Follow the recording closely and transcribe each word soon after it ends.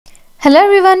Hello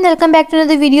everyone, welcome back to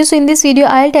another video. So in this video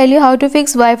I'll tell you how to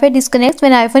fix Wi-Fi disconnects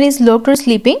when iPhone is locked or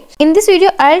sleeping. In this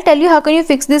video I'll tell you how can you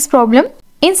fix this problem.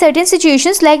 In certain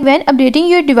situations like when updating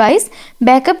your device,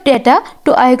 backup data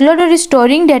to iCloud or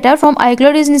restoring data from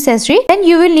iCloud is necessary, then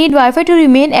you will need Wi-Fi to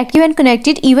remain active and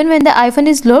connected even when the iPhone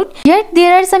is locked. Yet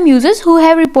there are some users who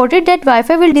have reported that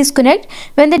Wi-Fi will disconnect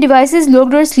when the device is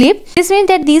locked or asleep. This means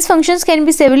that these functions can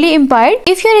be severely impaired.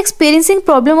 If you are experiencing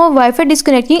problem of Wi-Fi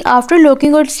disconnecting after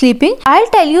locking or sleeping,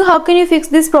 I'll tell you how can you fix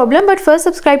this problem, but first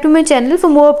subscribe to my channel for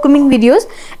more upcoming videos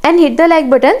and hit the like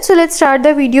button. So let's start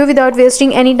the video without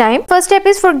wasting any time. First step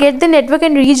is forget the network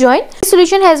and rejoin. This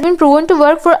solution has been proven to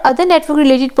work for other network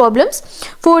related problems.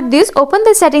 For this, open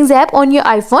the settings app on your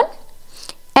iPhone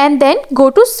and then go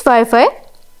to Wi-Fi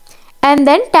and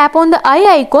then tap on the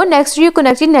eye icon next to your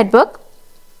connected network.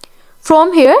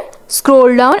 From here,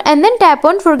 scroll down and then tap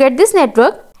on forget this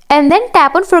network and then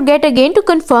tap on forget again to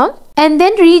confirm, and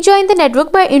then rejoin the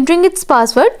network by entering its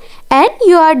password and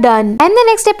you are done. And the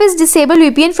next step is disable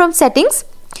VPN from settings.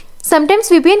 Sometimes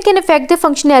VPN can affect the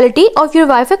functionality of your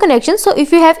Wi-Fi connection, so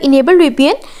if you have enabled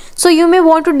VPN, so you may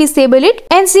want to disable it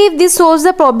and see if this solves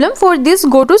the problem. For this,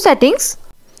 go to settings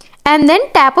and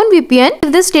then tap on VPN.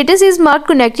 If the status is marked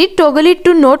connected, toggle it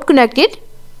to not connected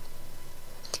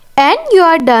and you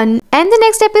are done. And the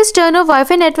next step is turn off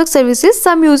Wi-Fi network services.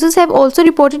 Some users have also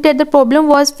reported that the problem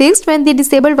was fixed when they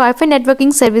disabled Wi-Fi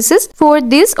networking services. For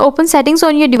this, open settings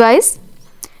on your device,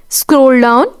 scroll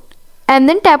down and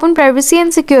then tap on privacy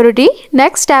and security.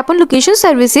 Next, tap on location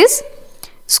services,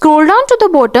 scroll down to the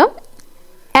bottom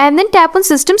and then tap on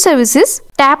system services.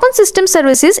 Tap on system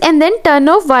services and then turn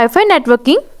off Wi-Fi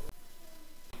networking.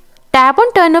 Tap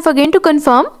on turn off again to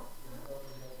confirm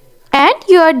and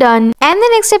you are done. And the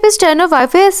next step is turn off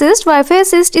Wi-Fi Assist. Wi-Fi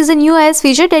Assist is a new iOS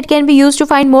feature that can be used to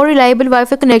find more reliable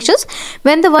Wi-Fi connections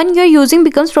when the one you are using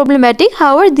becomes problematic.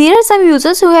 However, there are some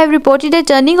users who have reported that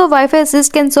turning off Wi-Fi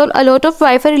Assist can solve a lot of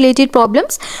Wi-Fi related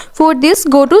problems. For this,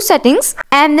 go to settings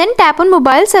and then tap on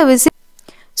mobile services,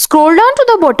 scroll down to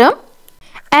the bottom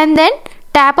and then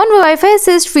tap on Wi-Fi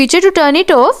Assist feature to turn it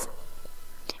off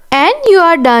and you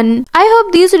are done. I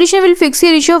hope this solution will fix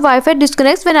your issue of Wi-Fi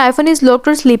disconnects when iPhone is locked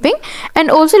or sleeping,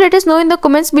 and also let us know in the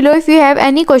comments below if you have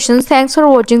any questions. Thanks for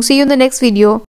watching. See you in the next video.